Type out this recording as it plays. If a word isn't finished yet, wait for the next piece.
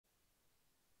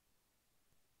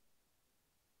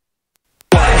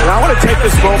Now, I want to take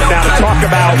this moment now to talk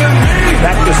about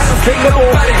that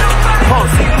despicable punk,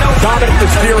 Dominick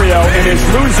Mysterio, and his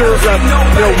loser,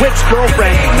 witch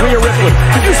girlfriend, Rhea.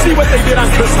 Did you see what they did on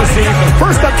Christmas Eve?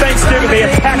 First on Thanksgiving, they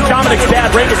attacked Dominick's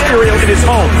dad, Rey Mysterio, in his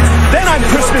home. Then on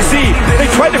Christmas Eve, they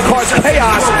tried to cause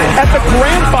chaos at the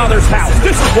grandfather's house.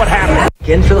 This is what happened.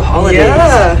 Again for the holidays.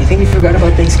 Yeah. You think he forgot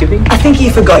about Thanksgiving? I think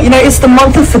he forgot. It's the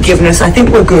month of forgiveness. I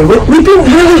think we're good. We've been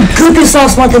really good this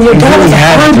last month, and your dad has a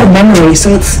horrible memory,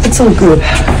 so it's all good.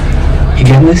 You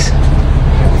getting this?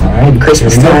 All right,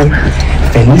 Christmas time.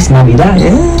 Feliz Navidad.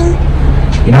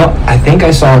 Yeah. I think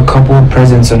I saw a couple of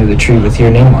presents under the tree with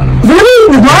your name on them. Really?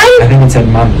 With mine? I think it said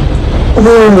Mommy.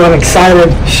 Oh, I'm excited.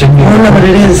 I don't know what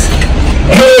it is.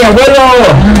 Hey, abuelo!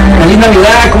 Feliz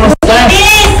Navidad, ¿cómo estás?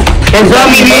 Hey,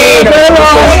 Mommy!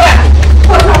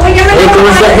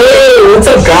 Hey, what's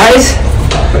up, guys?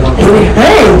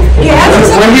 Hey!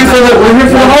 We're here for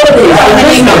the holidays.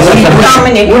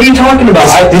 Dominick. What are you talking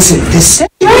about? This is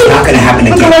not gonna happen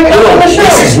again.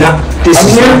 This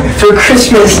is not for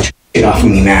Christmas. Get off of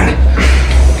me, man.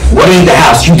 Leave the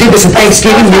house. You did this at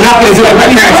Thanksgiving. You're not gonna do it.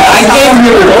 I came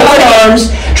here with open arms,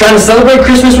 trying to celebrate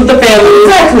Christmas with the family.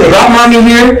 Exactly. Brought Mommy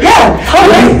here. Yeah.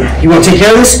 You want to take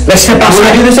care of this? Let's step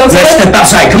outside. Do this outside? Let's step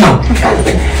outside. Come on.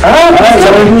 All right.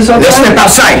 Let's step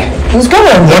outside. Let's go.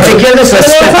 You want to take care of this? Let's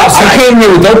step outside. I came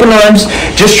here with open arms,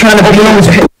 just trying to be.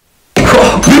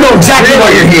 You know exactly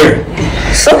why you're here.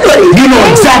 Somebody. You know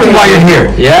exactly why you're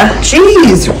here. Yeah?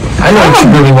 Jeez. I know what you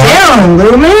really want. Down,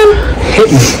 little man.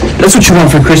 Hit me. That's what you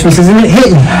want for Christmas, isn't it?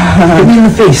 Hit me. Hit me in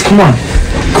the face. Come on.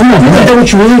 Come on. Isn't that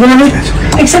what you really wanted?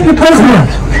 Accept your present. Come on.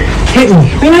 Hit me.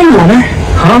 I know you want her.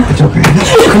 Huh? It's okay.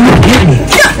 Come on. Hit me.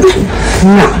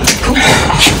 No.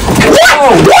 What the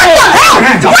hell?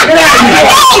 Get out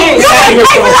of here. You ain't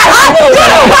pay for that, huh?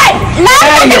 What?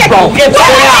 Get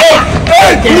out.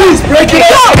 Please, break it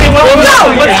up.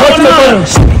 What's going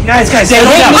on? Guys, I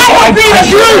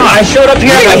showed up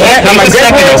here at my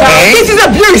grandparents' house. This is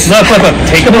abuse. Look.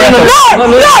 Take a breath. No,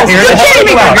 you're kidding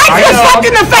me. I just fucked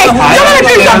in the face. You want to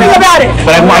do something about it.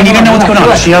 But I need to know what's going on.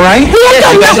 Is she all right? We have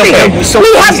done nothing. We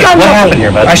have done What nothing. happened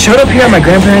here, bud? I showed up here at my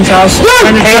grandparents' house.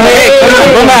 Hey,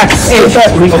 relax.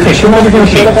 Okay, come over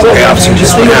here. Okay, officer,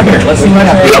 just stay over here. Let's see what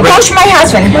happens. He approached my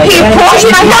husband.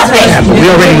 We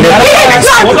already knew.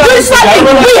 You slapped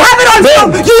me. We have it on film.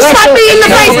 You slapped me in the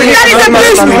face. That is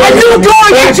abuse. And you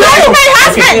going to jail. My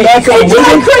husband.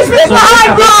 Enjoy Christmas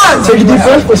behind bars. So you did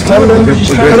first, kind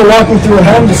of walking through a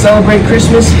home to celebrate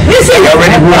Christmas. Listen. You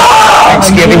already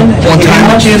Thanksgiving one time.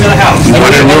 I want you into the house. You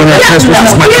wanted to ruin our Christmas?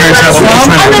 It's my parents' house. We're just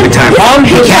trying to have a good time. Mom,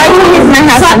 he tried to hit my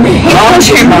husband. He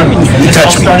pushed him. You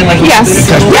touched me. Yes.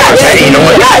 You know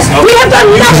what? Yes. We have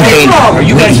done nothing wrong. Are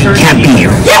you guys sure? Can't be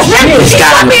here. Yes, he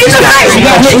slapped me in the face. You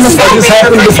got hit in the face. This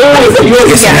happened before.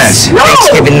 Yes, it has. No.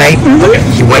 Thanksgiving night,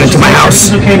 he went into my house.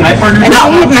 This is okay, my partner?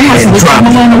 No, he hit my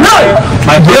husband. No.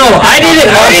 I didn't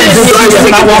I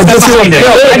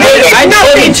did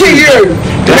nothing to you.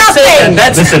 Nothing.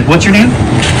 Listen, what's your name?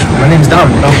 My name's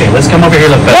Dominick. Okay, let's come over here.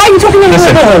 Look, Why are you talking to me?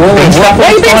 listen, Why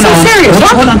are you being so serious?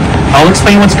 Hold on. I'll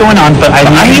explain what's going on, but I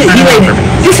need you to turn around for me.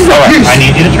 This is All right, abuse. I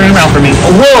need you to turn around for me.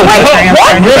 Whoa,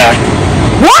 Turn your back.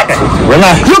 What?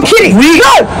 Relax. You're kidding.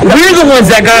 we're the ones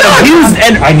that got abused,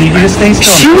 and I need you to stay still.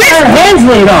 she had her hands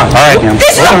laid on. All right, ma'am.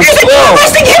 This is abuse. You're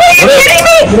arresting him. Are you kidding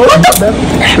me? What the?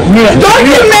 Don't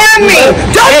you man me.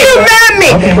 Don't you man me.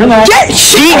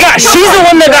 She's the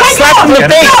one that got slapped in the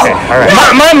face. All right.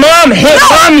 My mom hit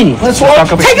Mommy. Let's walk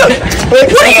over Take here. it. What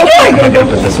are you doing?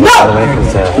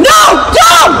 No.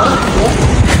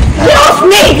 Get off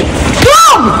me.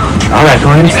 All right,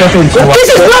 go ahead and step in.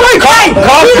 This is not my crime.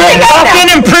 Coffin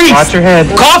and priest. Watch your head.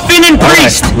 Coffin and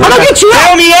priest. I'm gonna get you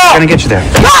Bail out. me I'm out. gonna get you there.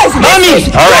 Guys, Mommy.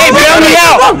 All right, Bail me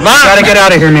out. Mom. Gotta get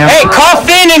out of here, ma'am. Hey,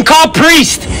 coffin and call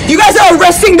priest. you guys are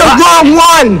arresting the wrong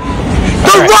one.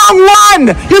 The wrong one.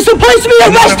 You're supposed to be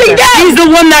arresting them. He's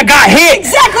the one that got hit.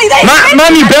 Exactly.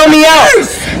 Mommy, bail me out.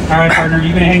 All right, partner,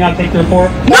 you gonna hang out, take the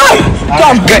report? No.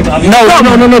 No,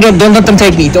 don't let them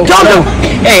take me. Don't.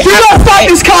 Hey, You don't fight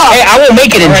this cop. Hey, I won't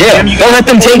make it in jail. Don't let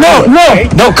them take me.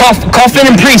 No, coffin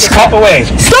and priest. Step away.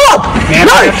 Stop.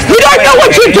 No, you don't know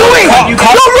what you're doing.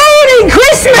 You're ruining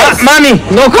Christmas. Mommy,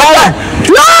 no call.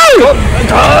 No.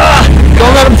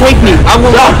 Don't let them take me. I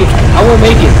won't make it. I won't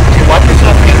make it. Watch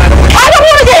yourself, man. I don't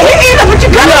want to get hit either, but you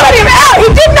gotta let him out. He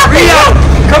did nothing.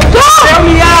 Come bail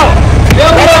me out.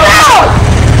 Let him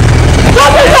out.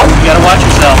 You gotta watch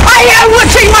yourself. I am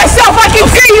watching myself. I can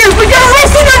see you, but you're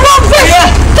arresting the wrong person.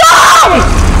 Stop!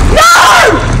 No!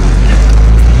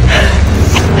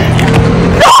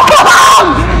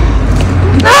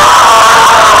 No!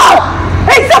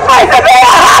 It's supposed to be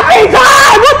a happy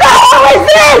time. What the hell is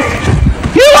this?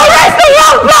 You are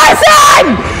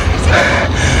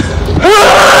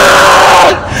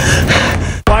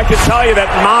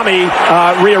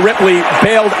funny, Rhea Ripley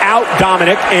bailed out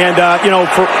Dominic, and,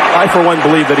 I, for one,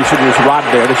 believe that he should have just robbed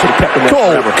there. They should have kept him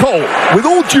there forever. Cole, with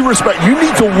all due respect, you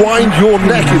need to wind your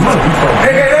neck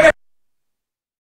into